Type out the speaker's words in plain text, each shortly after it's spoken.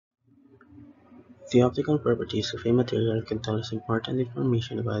The optical properties of a material can tell us important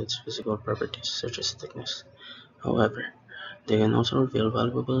information about its physical properties, such as thickness. However, they can also reveal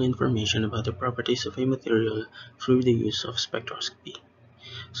valuable information about the properties of a material through the use of spectroscopy.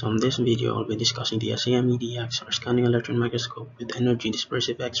 So in this video, I'll be discussing the SEM EDX or scanning electron microscope with energy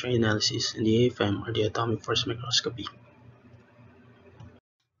dispersive X-ray analysis and the AFM or the atomic force microscopy.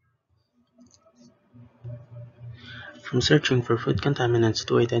 From searching for food contaminants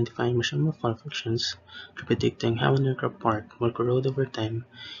to identifying machinable malfunctions to predicting how an aircraft part will corrode over time,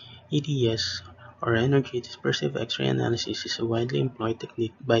 EDS or energy dispersive X-ray analysis is a widely employed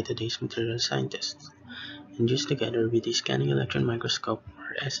technique by today's material scientists. And used together with the scanning electron microscope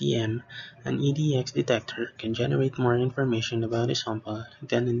or SEM, an EDX detector can generate more information about a sample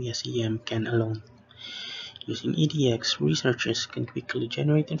than an SEM can alone. Using EDX, researchers can quickly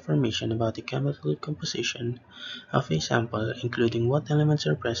generate information about the chemical composition of a sample, including what elements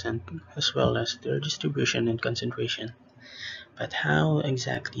are present, as well as their distribution and concentration. But how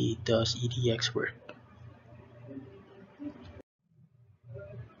exactly does EDX work?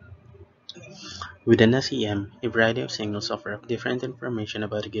 With an SEM, a variety of signals offer up different information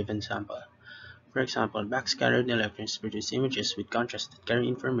about a given sample. For example, backscattered electrons produce images with contrast that carry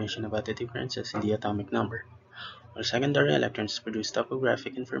information about the differences in the atomic number, while secondary electrons produce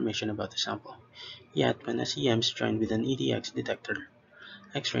topographic information about the sample. Yet, when SEM is joined with an EDX detector,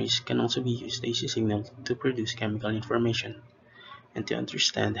 X-rays can also be used as a signal to produce chemical information. And to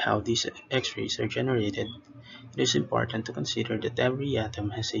understand how these X-rays are generated, it is important to consider that every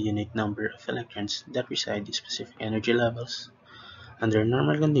atom has a unique number of electrons that reside in specific energy levels. Under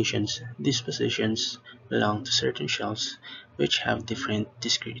normal conditions, these positions belong to certain shells which have different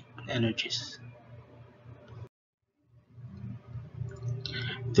discrete energies.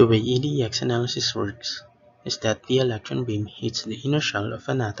 The way EDX analysis works is that the electron beam hits the inner shell of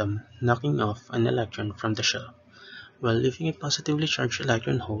an atom, knocking off an electron from the shell, while leaving a positively charged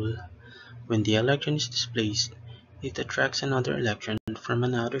electron hole. When the electron is displaced, it attracts another electron from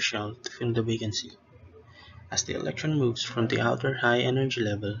an outer shell to fill the vacancy. As the electron moves from the outer high energy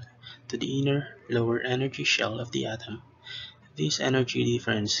level to the inner lower energy shell of the atom, this energy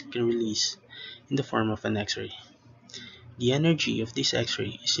difference can release in the form of an X-ray. The energy of this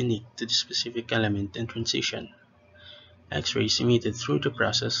X-ray is unique to the specific element and transition. X-rays emitted through the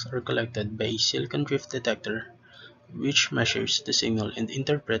process are collected by a silicon drift detector, which measures the signal and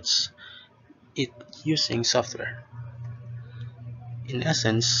interprets it using software. In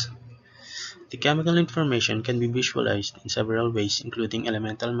essence, the chemical information can be visualized in several ways, including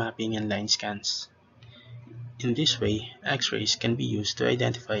elemental mapping and line scans. In this way, X-rays can be used to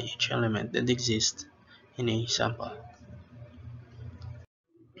identify each element that exists in a sample.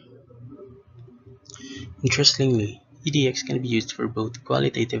 Interestingly, EDX can be used for both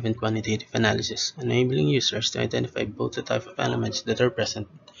qualitative and quantitative analysis, enabling users to identify both the type of elements that are present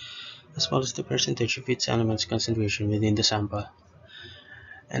as well as the percentage of each element's concentration within the sample.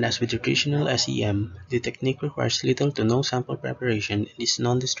 And as with traditional SEM, the technique requires little to no sample preparation and is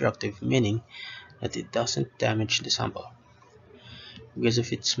non-destructive, meaning that it doesn't damage the sample. Because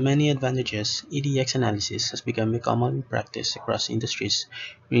of its many advantages, EDX analysis has become a common practice across industries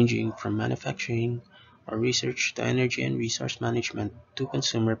ranging from manufacturing or research to energy and resource management to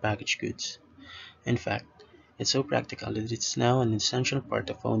consumer packaged goods. In fact, it's so practical that it's now an essential part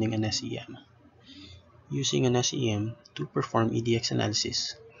of owning an SEM. Using an SEM to perform EDX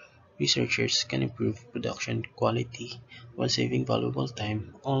analysis, researchers can improve production quality while saving valuable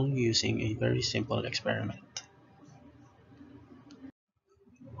time, all using a very simple experiment.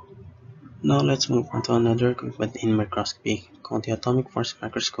 Now let's move on to another equipment in microscopy called the atomic force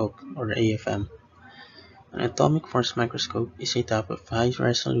microscope or AFM. An atomic force microscope is a type of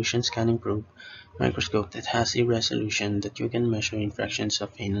high-resolution scanning probe microscope that has a resolution that you can measure in fractions of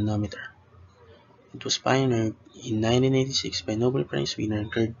a nanometer. It was pioneered in 1986 by Nobel Prize winner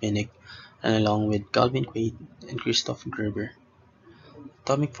Gerd Pinnick and along with Calvin Quaid and Christoph Gerber.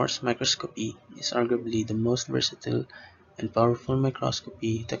 Atomic force microscopy is arguably the most versatile and powerful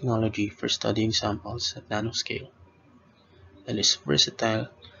microscopy technology for studying samples at nanoscale. It is versatile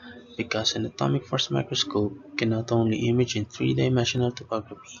because an atomic force microscope can not only image in three-dimensional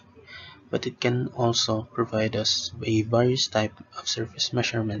topography, but it can also provide us a various types of surface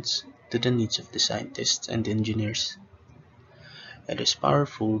measurements to the needs of the scientists and engineers. It is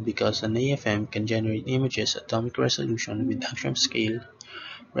powerful because an AFM can generate images atomic resolution with angstrom scale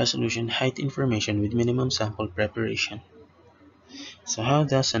resolution height information with minimum sample preparation. So how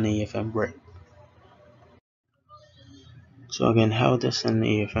does an AFM work? So again, how does an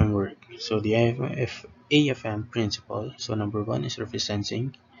AFM work? So the AFM principle, so number one is surface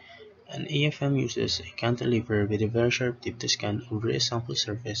sensing, An AFM uses a cantilever with a very sharp tip to scan over a sample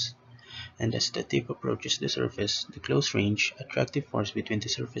surface, and as the tip approaches the surface, the close range, attractive force between the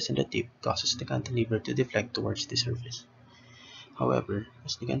surface and the tip causes the cantilever to deflect towards the surface. However,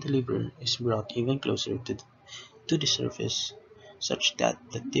 as the cantilever is brought even closer to the surface, such that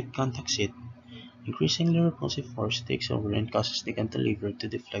the tip contacts it, increasingly repulsive force takes over and causes the cantilever to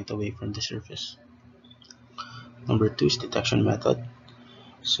deflect away from the surface. Number 2 is detection method.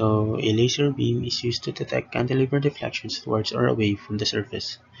 So a laser beam is used to detect cantilever deflections towards or away from the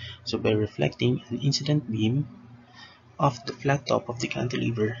surface. So by reflecting an incident beam off the flat top of the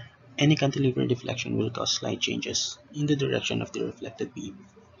cantilever, any cantilever deflection will cause slight changes in the direction of the reflected beam.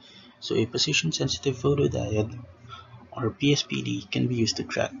 So a position-sensitive photodiode or PSPD can be used to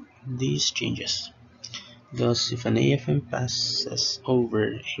track these changes. Thus, if an AFM passes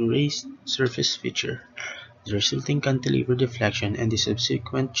over a raised surface feature, the resulting cantilever deflection and the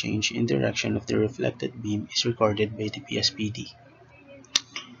subsequent change in direction of the reflected beam is recorded by the PSPD.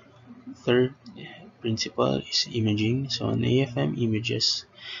 Third principle is imaging. So an AFM images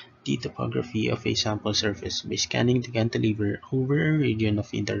the topography of a sample surface by scanning the cantilever over a region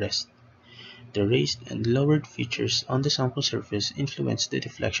of interest. The raised and lowered features on the sample surface influence the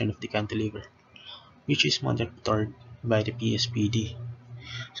deflection of the cantilever, which is monitored by the PSPD.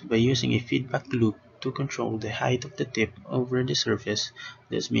 So by using a feedback loop to control the height of the tip over the surface,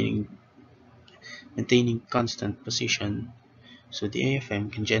 thus meaning maintaining constant position, so the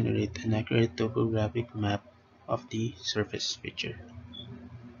AFM can generate an accurate topographic map of the surface feature.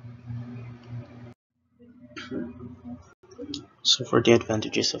 So for the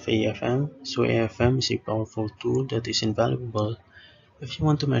advantages of AFM, so AFM is a powerful tool that is invaluable if you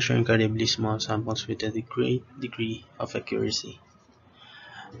want to measure incredibly small samples with a great degree of accuracy.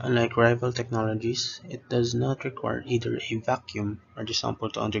 Unlike rival technologies, it does not require either a vacuum or the sample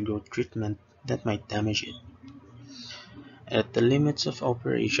to undergo treatment that might damage it. At the limits of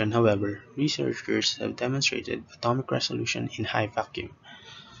operation, however, researchers have demonstrated atomic resolution in high vacuum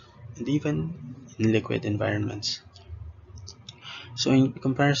and even in liquid environments. So in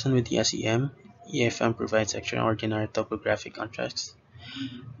comparison with the SEM, EFM provides extraordinary topographic contrast,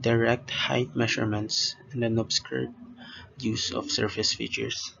 direct height measurements, and an obscured use of surface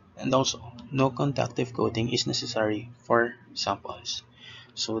features. And also, no conductive coating is necessary for samples.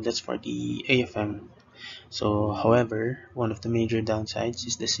 So that's for the AFM. So, however, one of the major downsides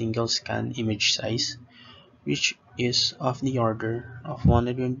is the single scan image size, which is of the order of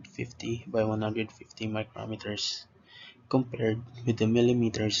 150 by 150 micrometers, compared with the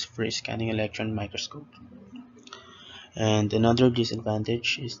millimeters for a scanning electron microscope. And another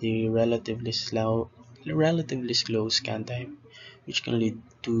disadvantage is the relatively slow scan time, which can lead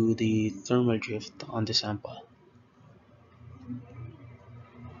to the thermal drift on the sample.